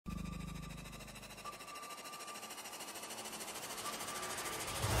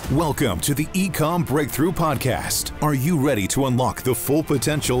Welcome to the eComm Breakthrough Podcast. Are you ready to unlock the full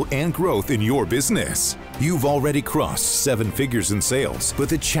potential and growth in your business? You've already crossed 7 figures in sales, but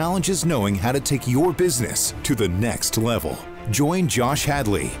the challenge is knowing how to take your business to the next level. Join Josh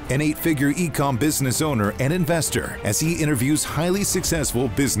Hadley, an 8-figure eComm business owner and investor, as he interviews highly successful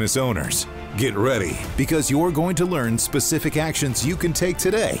business owners. Get ready, because you're going to learn specific actions you can take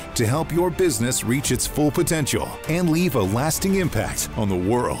today to help your business reach its full potential and leave a lasting impact on the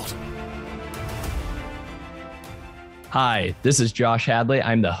world. Hi, this is Josh Hadley.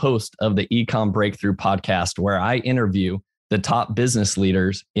 I'm the host of the eComm Breakthrough Podcast, where I interview the top business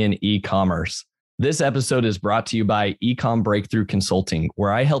leaders in e-commerce. This episode is brought to you by eComm Breakthrough Consulting,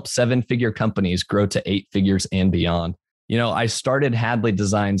 where I help 7-figure companies grow to 8 figures and beyond. You know, I started Hadley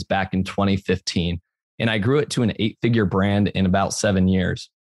Designs back in 2015, and I grew it to an 8-figure brand in about 7 years.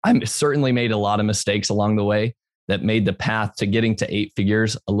 I certainly made a lot of mistakes along the way that made the path to getting to 8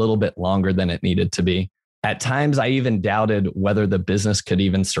 figures a little bit longer than it needed to be. At times, I even doubted whether the business could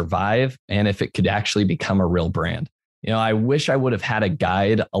even survive and if it could actually become a real brand. You know, I wish I would have had a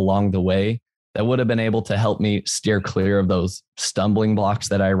guide along the way that would have been able to help me steer clear of those stumbling blocks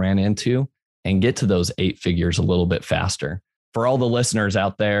that I ran into and get to those 8 figures a little bit faster. For all the listeners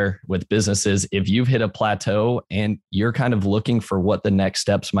out there with businesses, if you've hit a plateau and you're kind of looking for what the next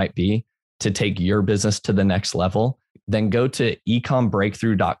steps might be to take your business to the next level, then go to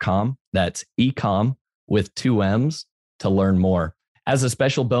ecommbreakthrough.com. That's eComm with 2 M's to learn more. As a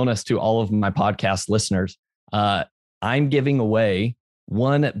special bonus to all of my podcast listeners, I'm giving away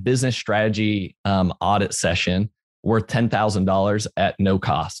one business strategy audit session worth $10,000 at no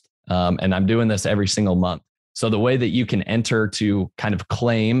cost. And I'm doing this every single month. So the way that you can enter to kind of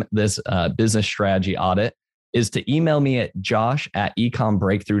claim this business strategy audit is to email me at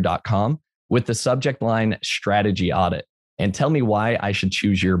josh@ecommbreakthrough.com with the subject line strategy audit and tell me why I should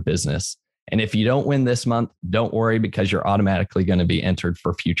choose your business. And if you don't win this month, don't worry, because you're automatically going to be entered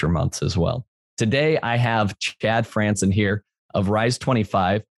for future months as well. Today, I have Chad Franzen here of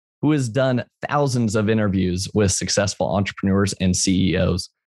Rise25, who has done thousands of interviews with successful entrepreneurs and CEOs.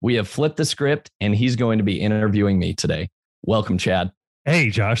 We have flipped the script, and he's going to be interviewing me today. Welcome, Chad.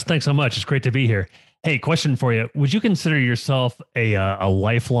 Hey, Josh. Thanks so much. It's great to be here. Hey, question for you. Would you consider yourself a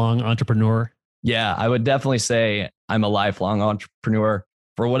lifelong entrepreneur? Yeah, I would definitely say I'm a lifelong entrepreneur.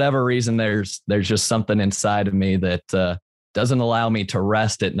 For whatever reason, there's just something inside of me that doesn't allow me to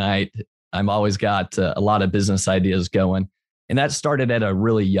rest at night. I'm always got a lot of business ideas going. And that started at a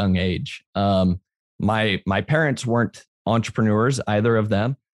really young age. My parents weren't entrepreneurs, either of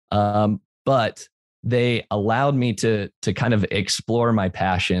them. But they allowed me to kind of explore my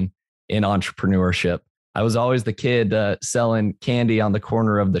passion in entrepreneurship. I was always the kid selling candy on the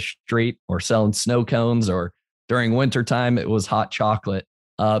corner of the street, or selling snow cones, or during wintertime, it was hot chocolate.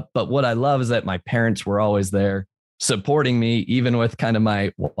 But what I love is that my parents were always there supporting me, even with kind of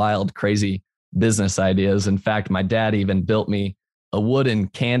my wild, crazy business ideas. In fact, my dad even built me a wooden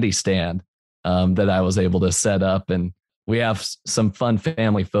candy stand that I was able to set up, and we have some fun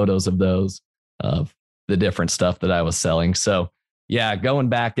family photos of those, of the different stuff that I was selling. So yeah, going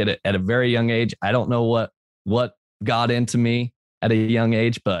back at a very young age, I don't know what got into me at a young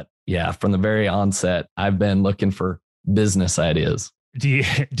age, but yeah, from the very onset, I've been looking for business ideas. Do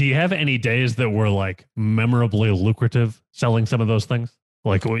you have any days that were like memorably lucrative selling some of those things?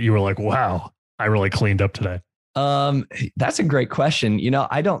 Like you were like, wow, I really cleaned up today. That's a great question. You know,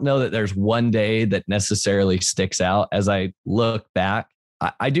 I don't know that there's one day that necessarily sticks out. As I look back,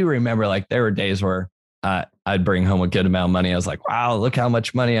 I do remember like there were days where I'd bring home a good amount of money. I was like, wow, look how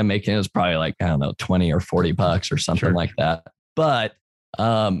much money I'm making. It was probably like, I don't know, 20 or 40 bucks or something like that. But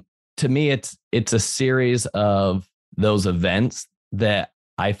to me, it's a series of those events that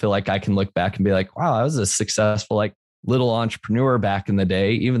I feel like I can look back and be like, wow, I was a successful like little entrepreneur back in the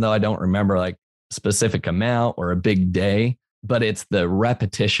day, even though I don't remember like specific amount or a big day, but it's the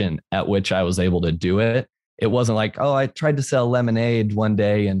repetition at which I was able to do it. It wasn't like, oh, I tried to sell lemonade one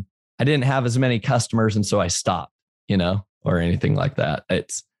day and I didn't have as many customers, and so I stopped, you know, or anything like that.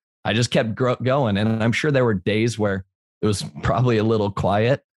 I just kept going. And I'm sure there were days where it was probably a little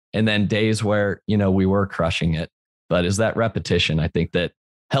quiet, and then days where, you know, we were crushing it. But is that repetition, I think, that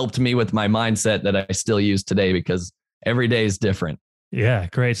helped me with my mindset that I still use today, because every day is different. Yeah,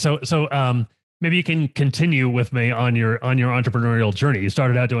 great. So maybe you can continue with me on your entrepreneurial journey. You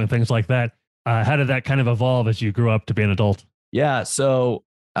started out doing things like that. How did that kind of evolve as you grew up to be an adult? Yeah, so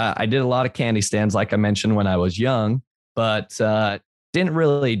I did a lot of candy stands, like I mentioned, when I was young, but didn't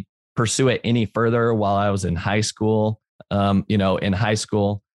really pursue it any further while I was in high school. In high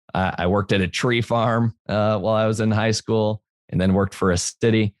school, I worked at a tree farm while I was in high school, and then worked for a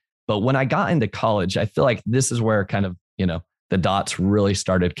city. But when I got into college, I feel like this is where kind of, the dots really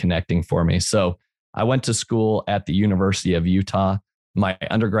started connecting for me. So I went to school at the University of Utah. My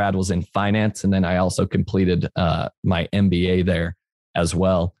undergrad was in finance, and then I also completed my MBA there as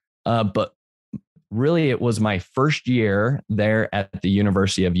well. But really, it was my first year there at the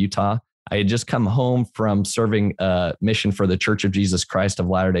University of Utah. I had just come home from serving a mission for the Church of Jesus Christ of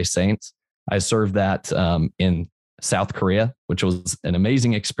Latter-day Saints. I served that in South Korea, which was an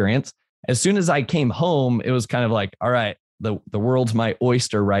amazing experience. As soon as I came home, it was kind of like, all right, the world's my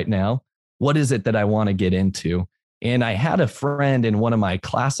oyster right now. What is it that I want to get into? And I had a friend in one of my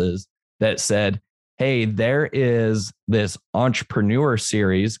classes that said, hey, there is this entrepreneur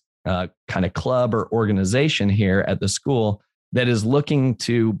series, kind of club or organization here at the school that is looking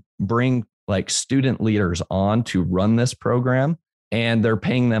to bring like student leaders on to run this program, and they're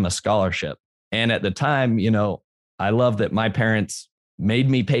paying them a scholarship. And at the time, I love that my parents made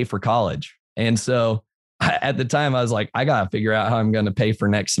me pay for college. And so at the time I was like, I got to figure out how I'm going to pay for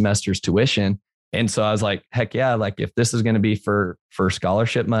next semester's tuition. And so I was like, heck yeah, like if this is going to be for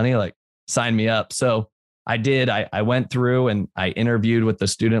scholarship money, like sign me up. So I did. I went through and I interviewed with the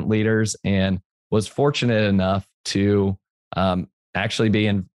student leaders and was fortunate enough to actually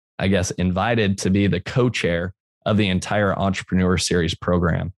be invited to be the co-chair of the entire Entrepreneur Series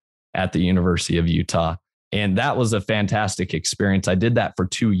program at the University of Utah. And that was a fantastic experience. I did that for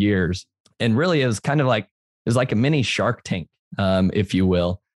 2 years. And really it was like a mini Shark Tank, if you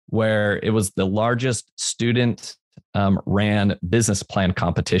will, where it was the largest student ran business plan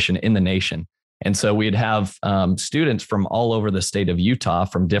competition in the nation. And so we'd have students from all over the state of Utah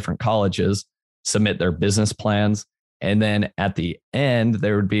from different colleges submit their business plans. And then at the end,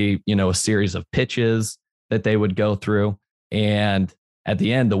 there would be, a series of pitches that they would go through. And at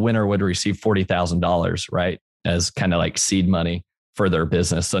the end, the winner would receive $40,000, right, as kind of like seed money for their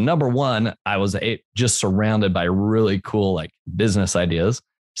business. So number one, I was just surrounded by really cool like business ideas.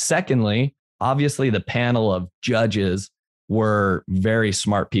 Secondly, obviously the panel of judges were very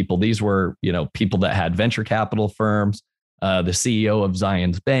smart people. These were, people that had venture capital firms, the CEO of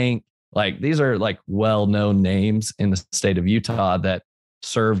Zions Bank. Like these are like well-known names in the state of Utah that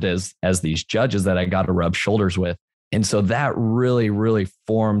served as these judges that I got to rub shoulders with. And so that really, really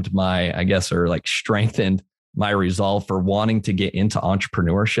formed my, or like strengthened my resolve for wanting to get into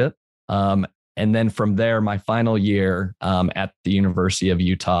entrepreneurship. And then from there, my final year at the University of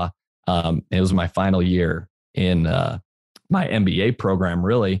Utah, it was my final year in my MBA program,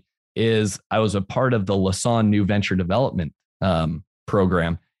 really, is I was a part of the Lassonde New Venture Development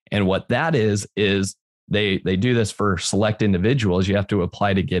program. And what that is they do this for select individuals. You have to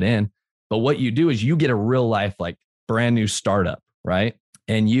apply to get in. But what you do is you get a real life, like brand new startup, right?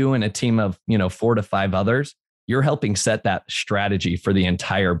 And you and a team of, 4 to 5 others, you're helping set that strategy for the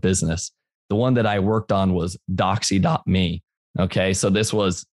entire business. The one that I worked on was Doxy.me. Okay. So this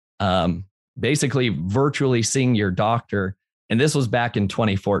was basically virtually seeing your doctor. And this was back in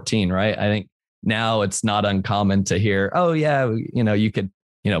 2014, right? I think now it's not uncommon to hear, oh yeah, you could,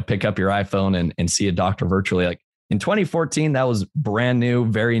 pick up your iPhone and see a doctor virtually. Like in 2014, that was brand new,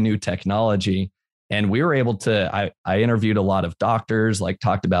 very new technology. And we were able to, I interviewed a lot of doctors, like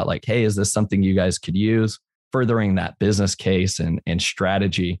talked about like, hey, is this something you guys could use? Furthering that business case and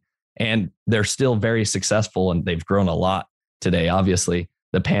strategy. And they're still very successful and they've grown a lot today. Obviously,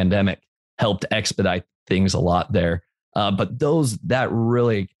 the pandemic helped expedite things a lot there. But that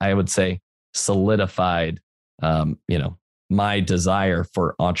really, I would say, solidified, my desire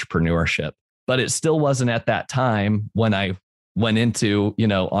for entrepreneurship. But it still wasn't at that time when I went into,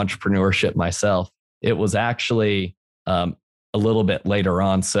 entrepreneurship myself. It was actually a little bit later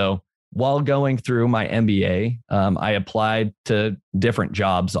on. So while going through my MBA, I applied to different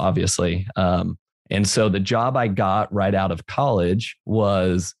jobs, obviously. And so the job I got right out of college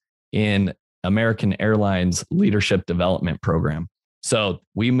was in American Airlines Leadership Development Program. So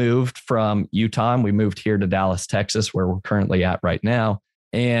we moved from Utah and we moved here to Dallas, Texas, where we're currently at right now.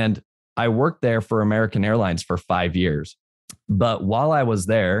 And I worked there for American Airlines for 5 years. But while I was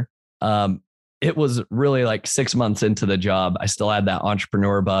there, it was really like 6 months into the job, I still had that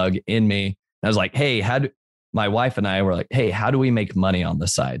entrepreneur bug in me. And I was like, hey, my wife and I were like, hey, how do we make money on the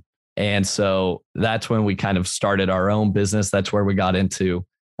side? And so that's when we kind of started our own business. That's where we got into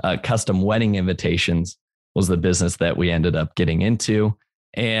custom wedding invitations was the business that we ended up getting into.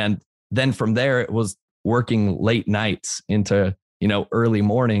 And then from there, it was working late nights into, early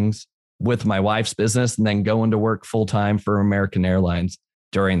mornings with my wife's business and then going to work full time for American Airlines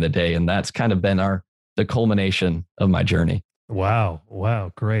during the day. And that's kind of been the culmination of my journey.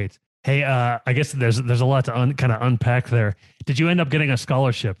 Wow. Great. Hey, I guess there's a lot to kind of unpack there. Did you end up getting a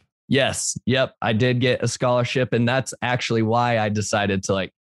scholarship Yes. Yep. I did get a scholarship, and that's actually why I decided to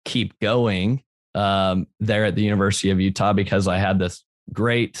like keep going there at the University of Utah, because I had this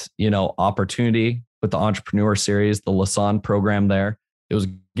great, opportunity with the Entrepreneur Series, the Lassonde program there. It was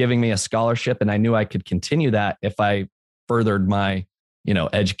giving me a scholarship, and I knew I could continue that if I furthered my,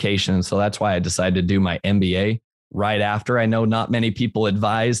 education. So that's why I decided to do my MBA right after. I know not many people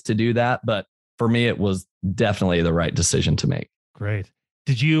advise to do that, but for me, it was definitely the right decision to make. Great.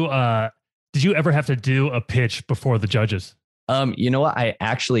 Did you ever have to do a pitch before the judges? You know what? I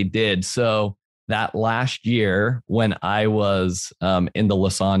actually did. So that last year when I was in the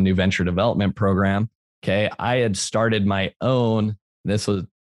Lassonde New Venture Development Program, okay, I had started this was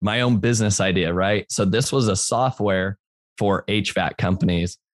my own business idea, right? So this was a software for HVAC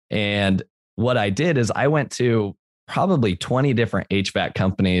companies. And what I did is I went to probably 20 different HVAC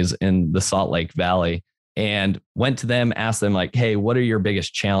companies in the Salt Lake Valley and went to them, asked them like, hey, what are your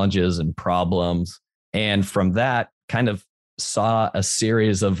biggest challenges and problems? And from that, kind of saw a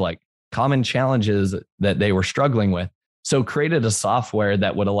series of like common challenges that they were struggling with. So created a software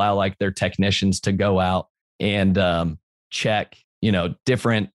that would allow like their technicians to go out and check,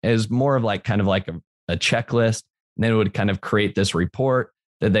 different, is more of like kind of like a checklist. And then it would kind of create this report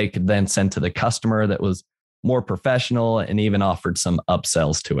that they could then send to the customer that was more professional and even offered some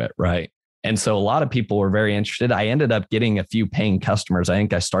upsells to it. Right. And so a lot of people were very interested. I ended up getting a few paying customers. I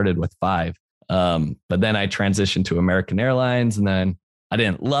think I started with 5. But then I transitioned to American Airlines, and then I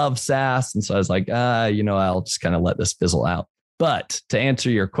didn't love SaaS. And so I was like, I'll just kind of let this fizzle out. But to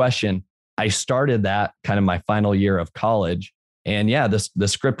answer your question, I started that kind of my final year of college. And yeah, the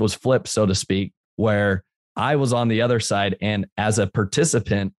script was flipped, so to speak, where I was on the other side and as a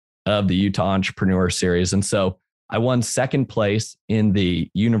participant of the Utah Entrepreneur Series. And so I won second place in the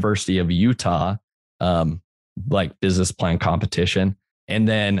University of Utah, like business plan competition. And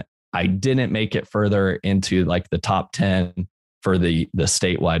then I didn't make it further into like the top 10 for the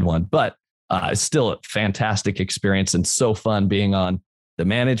statewide one, but still a fantastic experience and so fun being on the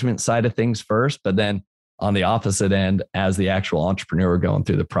management side of things first, but then on the opposite end as the actual entrepreneur going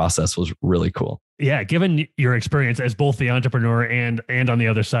through the process was really cool. Yeah. Given your experience as both the entrepreneur and on the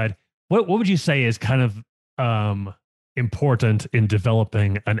other side, what would you say is kind of important in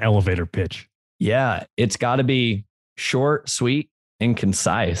developing an elevator pitch? Yeah, it's got to be short, sweet, and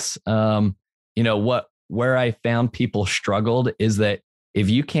concise. Where I found people struggled is that if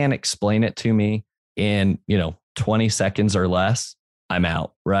you can't explain it to me in, 20 seconds or less, I'm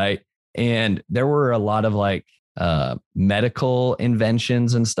out. Right. And there were a lot of like medical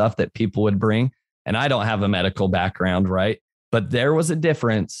inventions and stuff that people would bring. And I don't have a medical background. Right. But there was a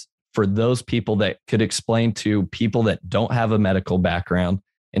difference for those people that could explain to people that don't have a medical background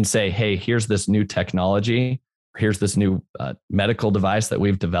and say, hey, here's this new technology. Here's this new medical device that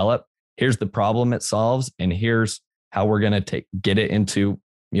we've developed. Here's the problem it solves. And here's how we're going to get it into,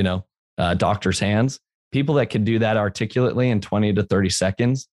 doctor's hands. People that could do that articulately in 20 to 30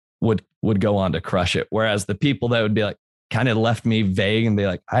 seconds would go on to crush it. Whereas the people that would be like, kind of left me vague and be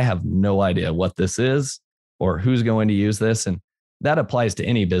like, I have no idea what this is or who's going to use this. And that applies to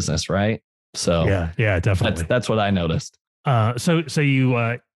any business, right? So yeah, definitely. That's what I noticed. So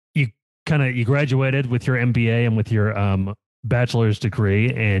you graduated with your MBA and with your bachelor's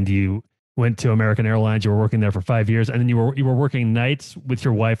degree, and you went to American Airlines. You were working there for 5 years, and then you were working nights with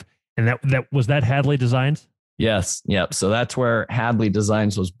your wife. And that was Hadley Designs? Yes. Yep. So that's where Hadley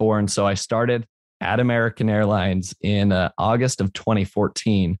Designs was born. So I started at American Airlines in August of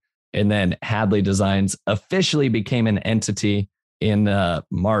 2014, and then Hadley Designs officially became an entity in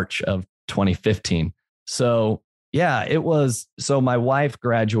March of 2015. So yeah, it was. So my wife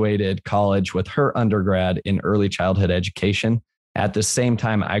graduated college with her undergrad in early childhood education. At the same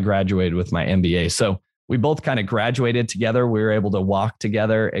time, I graduated with my MBA. So we both kind of graduated together. We were able to walk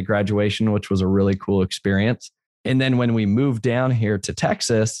together at graduation, which was a really cool experience. And then when we moved down here to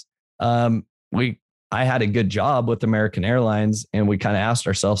Texas, I had a good job with American Airlines, and we kind of asked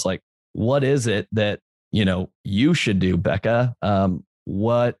ourselves, like, what is it that, you should do, Becca?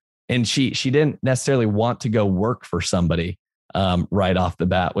 And she didn't necessarily want to go work for somebody right off the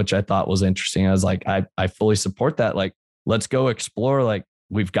bat, which I thought was interesting. I was like, I fully support that. Like, let's go explore. Like,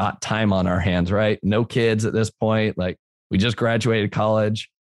 we've got time on our hands, right? No kids at this point. Like, we just graduated college.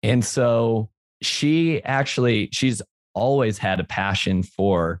 And so she's always had a passion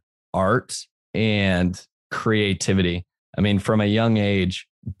for art and creativity. I mean, from a young age,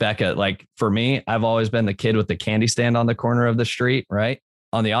 Becca, like for me, I've always been the kid with the candy stand on the corner of the street, right?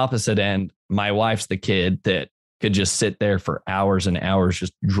 On the opposite end, my wife's the kid that could just sit there for hours and hours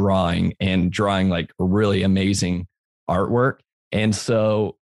just drawing like really amazing artwork. And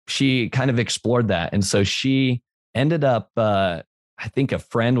so she kind of explored that. And so she ended up, I think a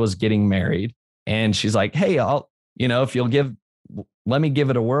friend was getting married, and she's like, hey, if you'll let me give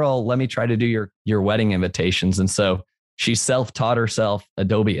it a whirl. Let me try to do your wedding invitations. And so she self-taught herself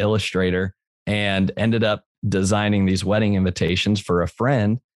Adobe Illustrator and ended up designing these wedding invitations for a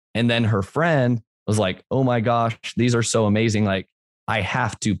friend. And then her friend was like, oh my gosh, these are so amazing. Like, I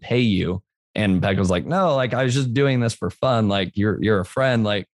have to pay you. And Becca was like, no, like, I was just doing this for fun. Like, you're a friend.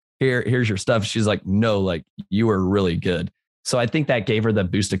 Like, here's your stuff. She's like, no, like, you are really good. So I think that gave her the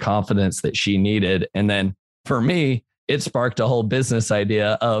boost of confidence that she needed. And then for me, it sparked a whole business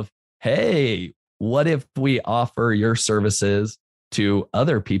idea of, hey, what if we offer your services to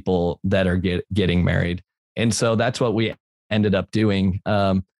other people that are getting married? And so that's what we ended up doing.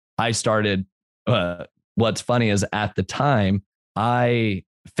 I started, what's funny is at the time,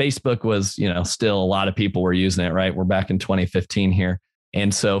 Facebook was, still a lot of people were using it, right? We're back in 2015 here.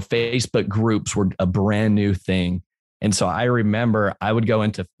 And so Facebook groups were a brand new thing. And so I remember I would go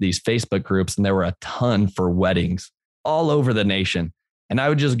into these Facebook groups, and there were a ton for weddings all over the nation. And I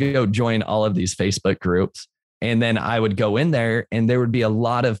would just go join all of these Facebook groups. And then I would go in there, and there would be a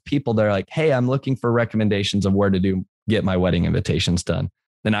lot of people that are like, hey, I'm looking for recommendations of where to get my wedding invitations done.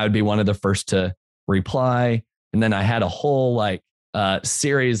 Then I would be one of the first to reply. And then I had a whole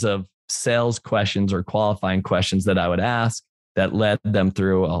series of sales questions or qualifying questions that I would ask that led them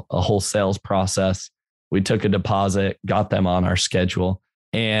through a whole sales process. We took a deposit, got them on our schedule.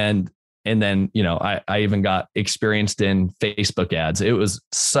 And then, I even got experienced in Facebook ads. It was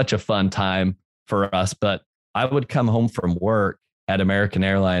such a fun time for us. But I would come home from work at American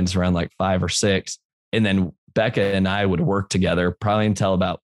Airlines around like 5 or 6. And then Becca and I would work together probably until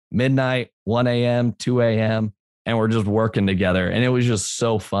about midnight, 1 a.m., 2 a.m. And we're just working together. And it was just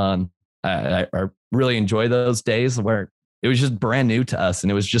so fun. I really enjoy those days where it was just brand new to us. And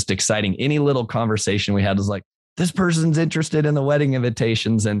it was just exciting. Any little conversation we had was like, this person's interested in the wedding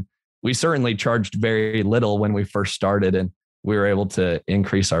invitations. And we certainly charged very little when we first started. And we were able to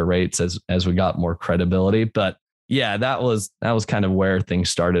increase our rates as we got more credibility. But yeah, that was kind of where things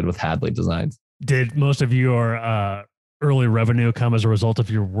started with Hadley Designs. Did most of your early revenue come as a result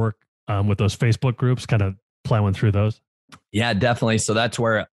of your work with those Facebook groups, kind of plowing through those? Yeah, definitely. So that's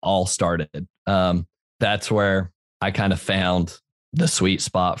where it all started. That's where I kind of found the sweet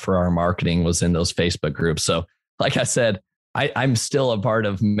spot for our marketing was in those Facebook groups. So like I said, I'm still a part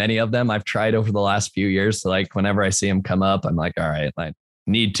of many of them. I've tried over the last few years. So like whenever I see them come up, I'm like, all right, I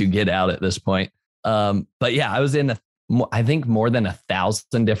need to get out at this point. But yeah, I was in I think more than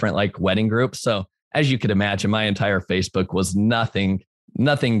 1,000 different like wedding groups. So as you could imagine, my entire Facebook was nothing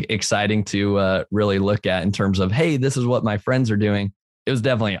exciting to really look at in terms of, hey, this is what my friends are doing. It was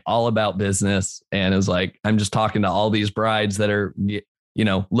definitely all about business. And it was like, I'm just talking to all these brides that are,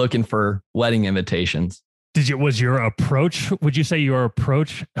 looking for wedding invitations. Would you say your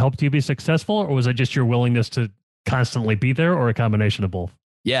approach helped you be successful, or was it just your willingness to constantly be there, or a combination of both?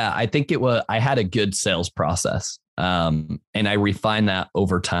 Yeah, I think I had a good sales process. And I refined that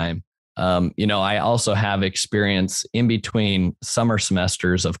over time. I also have experience in between summer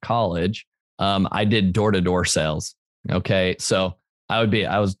semesters of college. I did door-to-door sales. Okay. So I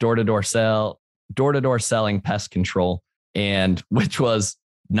was door-to-door selling pest control, and which was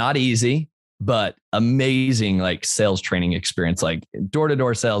not easy, but amazing, like sales training experience. Like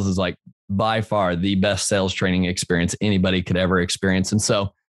door-to-door sales is like by far the best sales training experience anybody could ever experience. And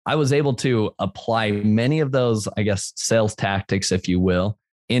so I was able to apply many of those, I guess, sales tactics, if you will,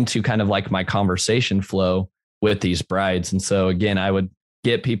 into kind of like my conversation flow with these brides. And so again, I would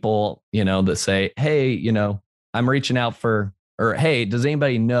get people, that say, hey, I'm reaching out or hey, does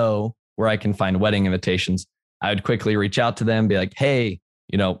anybody know where I can find wedding invitations? I would quickly reach out to them, be like, hey,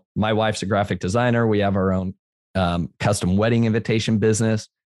 my wife's a graphic designer. We have our own custom wedding invitation business.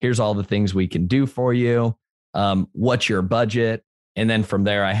 Here's all the things we can do for you. What's your budget? And then from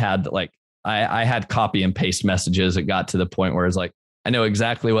there, I had I had copy and paste messages. It got to the point where it's like, I know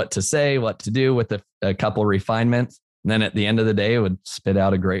exactly what to say, what to do with a couple refinements. And then at the end of the day, it would spit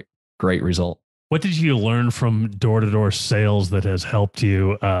out a great result. What did you learn from door-to-door sales that has helped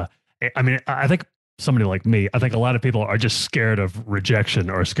you? I think somebody like me, I think a lot of people are just scared of rejection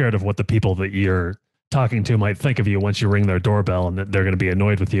or scared of what the people that you're talking to might think of you once you ring their doorbell and that they're going to be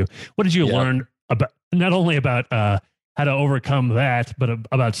annoyed with you. What did you learn about, not only about how to overcome that, but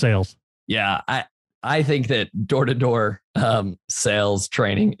about sales? Yeah, I think that door-to-door sales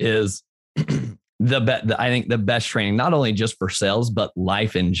training is the best training, not only just for sales, but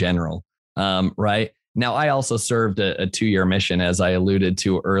life in general. Right now, I also served a 2-year mission, as I alluded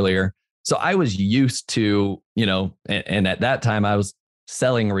to earlier. So I was used to, and at that time I was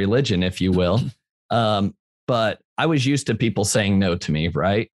selling religion, if you will. But I was used to people saying no to me,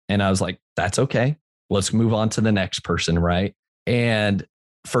 right? And I was like, that's okay. Let's move on to the next person, right? And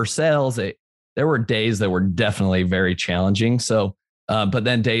for sales, there were days that were definitely very challenging. So, but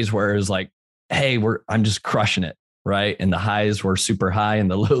then days where it was like, hey, I'm just crushing it, right? And the highs were super high and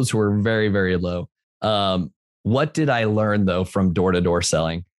the lows were very, very low. What did I learn though from door-to-door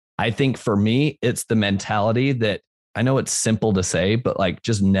selling? I think for me, it's the mentality that I know it's simple to say, but like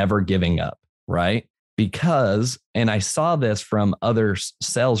just never giving up, right? Because, and I saw this from other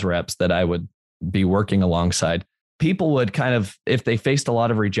sales reps that I would be working alongside, people would kind of, if they faced a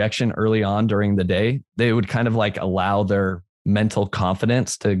lot of rejection early on during the day, they would kind of like allow their mental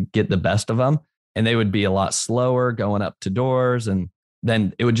confidence to get the best of them. And they would be a lot slower going up to doors. And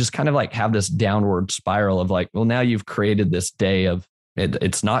then it would just kind of like have this downward spiral of like, well, now you've created this day of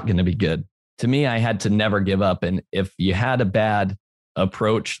it's not going to be good. To me, I had to never give up. And if you had a bad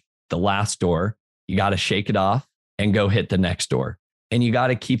approach the last door, you got to shake it off and go hit the next door. And you got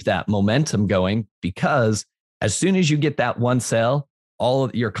to keep that momentum going, because as soon as you get that one sale, all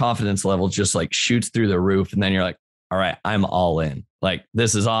of your confidence level just like shoots through the roof. And then you're like, all right, I'm all in. Like,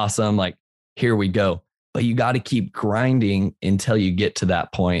 this is awesome. Like, here we go. But you got to keep grinding until you get to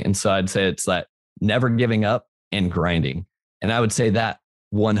that point. And so I'd say it's that never giving up and grinding. And I would say that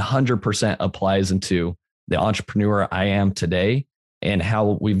 100% applies into the entrepreneur I am today and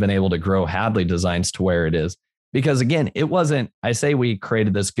how we've been able to grow Hadley Designs to where it is. Because again, it wasn't, I say we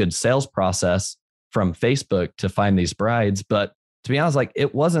created this good sales process from Facebook to find these brides, but to be honest, like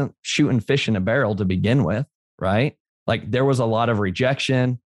it wasn't shooting fish in a barrel to begin with, right? Like there was a lot of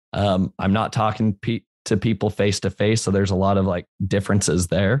rejection. I'm not talking to people face to face. So there's a lot of like differences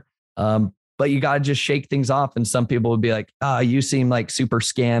there. But you got to just shake things off. And some people would be like, you seem like super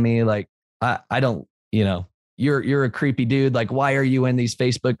scammy. Like, I don't, you're a creepy dude. Like, why are you in these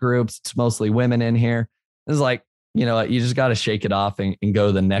Facebook groups? It's mostly women in here. It's like, you just got to shake it off and go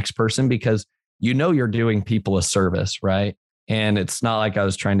to the next person, because you're doing people a service, right? And it's not like I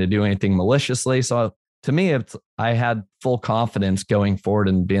was trying to do anything maliciously. So to me, I had full confidence going forward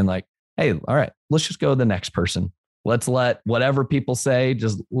and being like, hey, all right, let's just go to the next person. Let's let whatever people say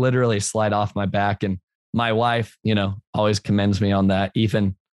just literally slide off my back. And my wife, always commends me on that.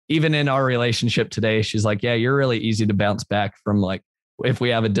 Even in our relationship today, she's like, yeah, you're really easy to bounce back from, like, if we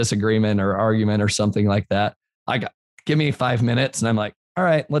have a disagreement or argument or something like that. Give me 5 minutes. And I'm like, all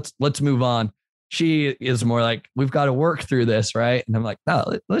right, let's move on. She is more like, we've got to work through this. Right. And I'm like, no,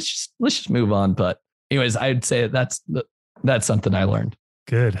 let's just move on. But anyways, I'd say that's something I learned.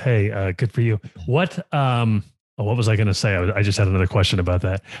 Good. Hey, good for you. What was I going to say? I just had another question about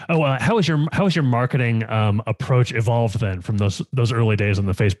that. How has your marketing approach evolved then from those early days in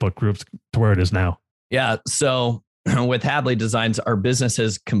the Facebook groups to where it is now? Yeah. So with Hadley Designs, our business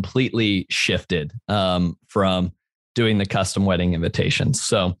has completely shifted from doing the custom wedding invitations.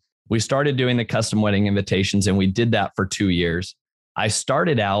 So we started doing the custom wedding invitations, and we did that for 2 years. I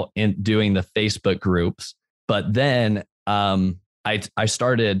started out in doing the Facebook groups, but then I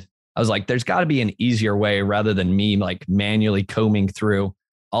was like, there's got to be an easier way rather than me like manually combing through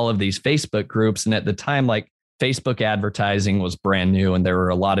all of these Facebook groups. And at the time, like Facebook advertising was brand new, and there were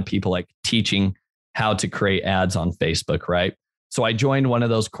a lot of people like teaching how to create ads on Facebook, right? So I joined one of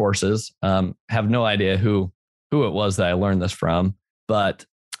those courses. Have no idea who it was that I learned this from, but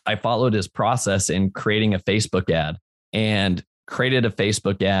I followed his process in creating a Facebook ad and created a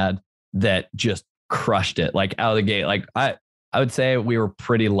Facebook ad that just crushed it, like out of the gate. Like I would say we were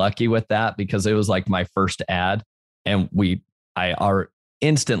pretty lucky with that, because it was like my first ad, and I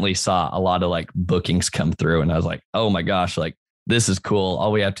instantly saw a lot of like bookings come through, and I was like, oh my gosh, like this is cool.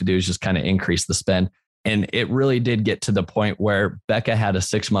 All we have to do is just kind of increase the spend. And it really did get to the point where Becca had a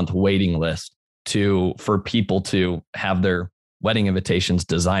 6-month waiting list for people to have their wedding invitations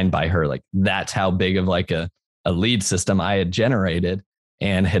designed by her. Like that's how big of like a lead system I had generated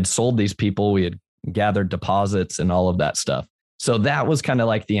and had sold these people. We had gathered deposits and all of that stuff. So that was kind of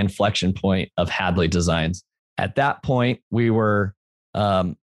like the inflection point of Hadley Designs. At that point, we were,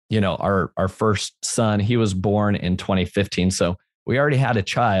 our first son, he was born in 2015. So we already had a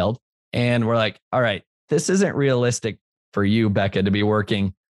child, and we're like, all right, this isn't realistic for you, Becca, to be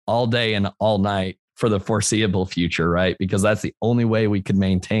working all day and all night for the foreseeable future, right? Because that's the only way we could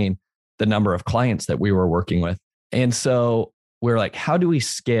maintain the number of clients that we were working with. And so we're like, how do we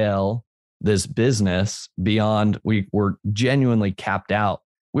scale this business beyond? We were genuinely capped out.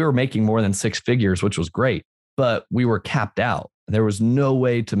 We were making more than 6 figures, which was great, but we were capped out. There was no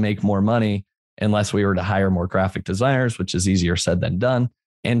way to make more money unless we were to hire more graphic designers, which is easier said than done.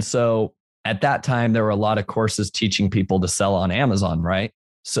 And so at that time, there were a lot of courses teaching people to sell on Amazon, right?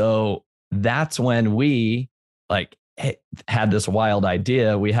 So that's when we like had this wild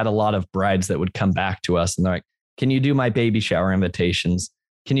idea. We had a lot of brides that would come back to us and they're like, can you do my baby shower invitations?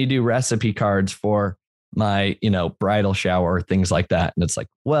 Can you do recipe cards for my, bridal shower, things like that? And it's like,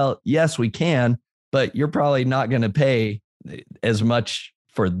 well, yes, we can, but you're probably not going to pay as much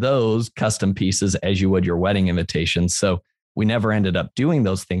for those custom pieces as you would your wedding invitations. So we never ended up doing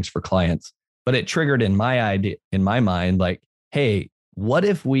those things for clients, but it triggered in my mind, like, hey, what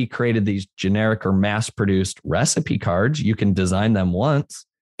if we created these generic or mass produced recipe cards? You can design them once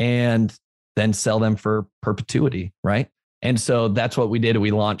and then sell them for perpetuity, right? And so that's what we did.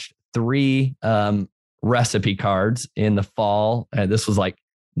 We launched 3 recipe cards in the fall. This was like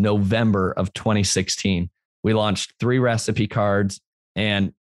November of 2016. We launched 3 recipe cards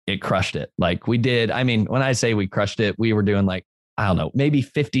and it crushed it. Like we did. I mean, when I say we crushed it, we were doing like, I don't know, maybe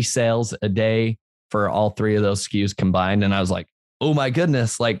 50 sales a day for all 3 of those SKUs combined. And I was like, oh my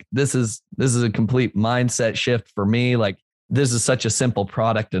goodness, like this is a complete mindset shift for me. Like this is such a simple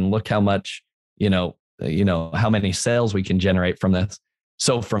product and look how much, how many sales we can generate from this.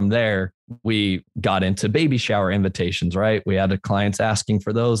 So from there, we got into baby shower invitations, right? We had clients asking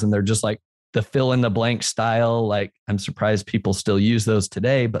for those and they're just like the fill in the blank style. Like I'm surprised people still use those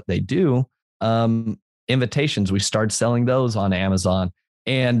today, but they do. Invitations, we started selling those on Amazon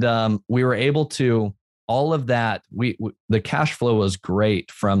and we were able to, all of that, the cash flow was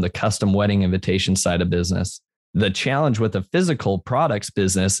great from the custom wedding invitation side of business. The challenge with a physical products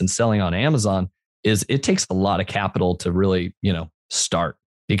business and selling on Amazon is it takes a lot of capital to really, start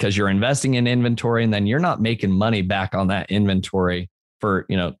because you're investing in inventory and then you're not making money back on that inventory for,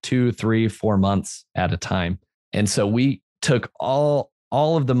 2, 3, 4 months at a time. And so we took all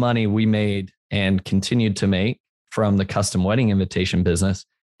of the money we made and continued to make from the custom wedding invitation business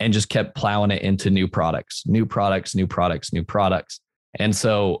and just kept plowing it into new products. And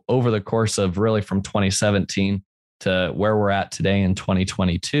so over the course of really from 2017 to where we're at today in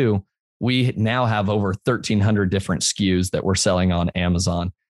 2022, we now have over 1,300 different SKUs that we're selling on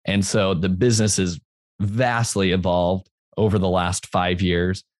Amazon. And so the business has vastly evolved over the last 5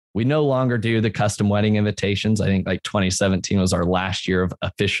 years. We no longer do the custom wedding invitations. I think like 2017 was our last year of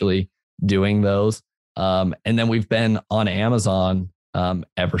officially doing those. And then we've been on Amazon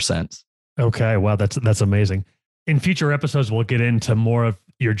ever since. Okay. Wow. That's amazing. In future episodes, we'll get into more of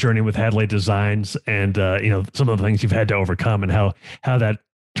your journey with Hadley Designs and, some of the things you've had to overcome and how that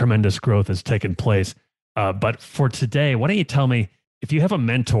tremendous growth has taken place. But for today, why don't you tell me if you have a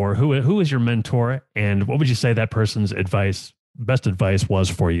mentor, who is your mentor and what would you say that person's best advice was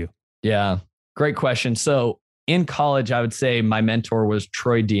for you? Yeah, great question. So in college, I would say my mentor was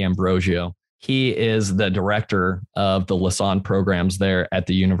Troy D'Ambrosio. He is the director of the Lasan programs there at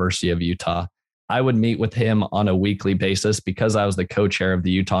the University of Utah. I would meet with him on a weekly basis because I was the co-chair of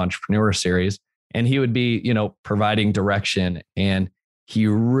the Utah Entrepreneur Series, and he would be, providing direction, and he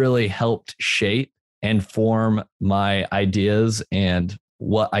really helped shape and form my ideas and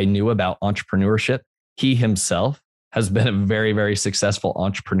what I knew about entrepreneurship. He himself has been a very, very successful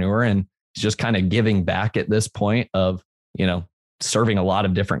entrepreneur and he's just kind of giving back at this point of, serving a lot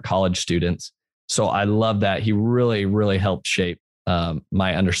of different college students. So I love that. He really, really helped shape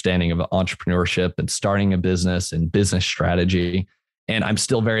my understanding of entrepreneurship and starting a business and business strategy. And I'm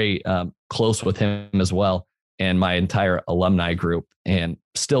still very close with him as well and my entire alumni group, and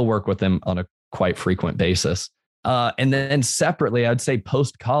still work with him on a quite frequent basis. And then separately, I'd say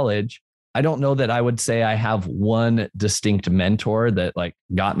post-college, I don't know that I would say I have one distinct mentor that like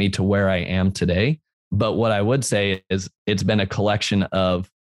got me to where I am today. But what I would say is it's been a collection of,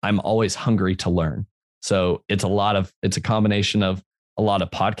 I'm always hungry to learn. So it's a combination of a lot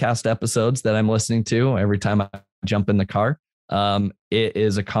of podcast episodes that I'm listening to every time I jump in the car. It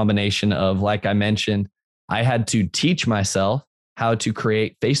is a combination of, like I mentioned, I had to teach myself how to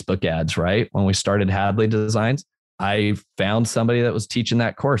create Facebook ads, right? When we started Hadley Designs, I found somebody that was teaching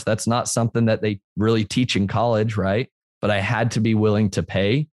that course. That's not something that they really teach in college, right? But I had to be willing to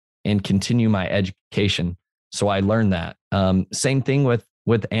pay and continue my education. So I learned that. Same thing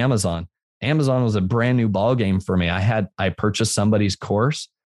with Amazon. Amazon was a brand new ball game for me. I purchased somebody's course,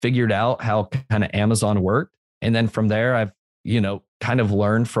 figured out how kind of Amazon worked. And then from there, I've, kind of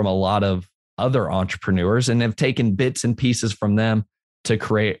learned from a lot of other entrepreneurs and have taken bits and pieces from them to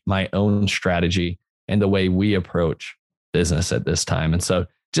create my own strategy and the way we approach business at this time. And so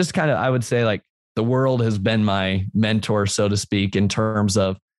just kind of, I would say like the world has been my mentor, so to speak, in terms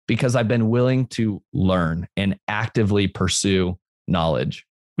of, because I've been willing to learn and actively pursue knowledge.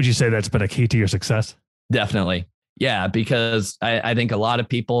 Would you say that's been a key to your success? Definitely. Yeah, because I think a lot of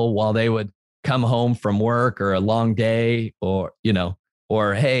people, while they would come home from work or a long day or,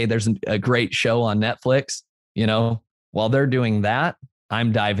 or, hey, there's a great show on Netflix, while they're doing that,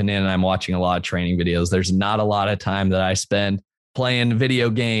 I'm diving in and I'm watching a lot of training videos. There's not a lot of time that I spend playing video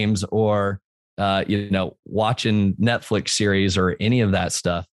games or, watching Netflix series or any of that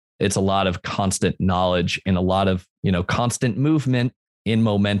stuff. It's a lot of constant knowledge and a lot of, constant movement in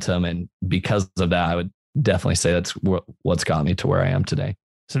momentum. And because of that, I would definitely say that's what's got me to where I am today.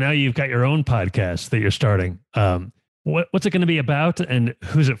 So now you've got your own podcast that you're starting. What's it going to be about and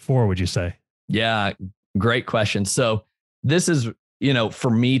who's it for, would you say? Yeah, great question. So this is, for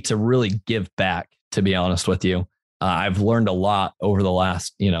me to really give back, to be honest with you. I've learned a lot over the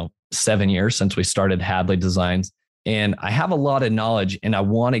last, 7 years since we started Hadley Designs. And I have a lot of knowledge and I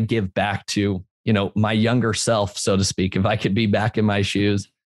want to give back to, my younger self, so to speak. If I could be back in my shoes,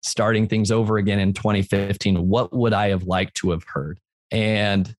 starting things over again in 2015, what would I have liked to have heard?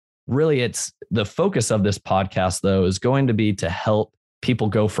 And really, it's the focus of this podcast, though, is going to be to help people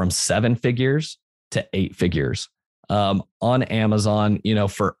go from 7 figures to 8 figures on Amazon.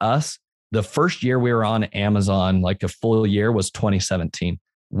 For us, the first year we were on Amazon, like a full year, was 2017.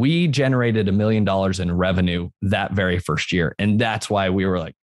 We generated $1 million in revenue that very first year. And that's why we were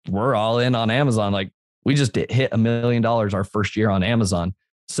like, we're all in on Amazon. Like we just hit $1 million our first year on Amazon.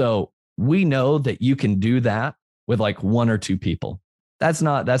 So we know that you can do that with like 1 or 2 people. That's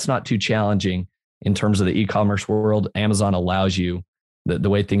not too challenging in terms of the e-commerce world. Amazon allows you the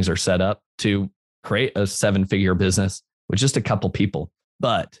way things are set up to create a 7-figure business with just a couple people.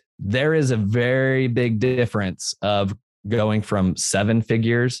 But there is a very big difference of going from 7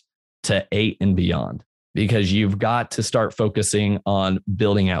 figures to 8 and beyond, because you've got to start focusing on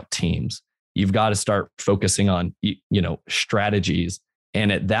building out teams. You've got to start focusing on, strategies.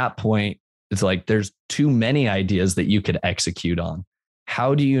 And at that point, it's like there's too many ideas that you could execute on.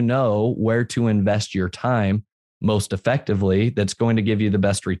 How do you know where to invest your time most effectively that's going to give you the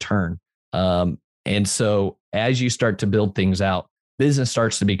best return? And so as you start to build things out, business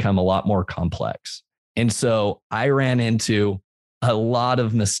starts to become a lot more complex. And so I ran into a lot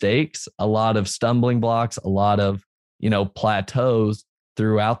of mistakes, a lot of stumbling blocks, a lot of, plateaus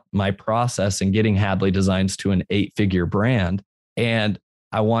throughout my process in getting Hadley Designs to an 8-figure brand. And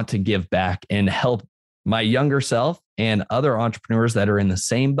I want to give back and help my younger self and other entrepreneurs that are in the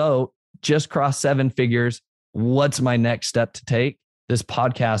same boat, just cross 7 figures. What's my next step to take? This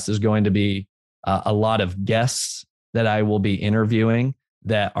podcast is going to be a lot of guests that I will be interviewing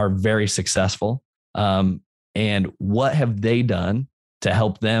that are very successful. And what have they done to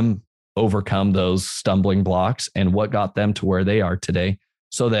help them overcome those stumbling blocks and what got them to where they are today,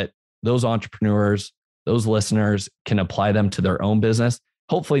 so that those entrepreneurs, those listeners can apply them to their own business,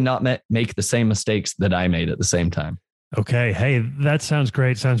 hopefully not make the same mistakes that I made at the same time. Okay. Hey, that sounds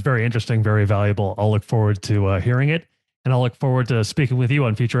great. Sounds very interesting, very valuable. I'll look forward to hearing it, and I'll look forward to speaking with you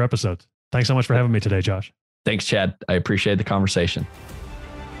on future episodes. Thanks so much for having me today, Josh. Thanks, Chad. I appreciate the conversation.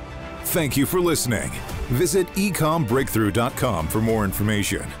 Thank you for listening. Visit eCommBreakthrough.com for more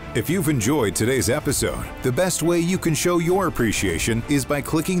information. If you've enjoyed today's episode, the best way you can show your appreciation is by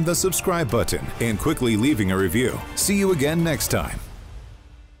clicking the subscribe button and quickly leaving a review. See you again next time.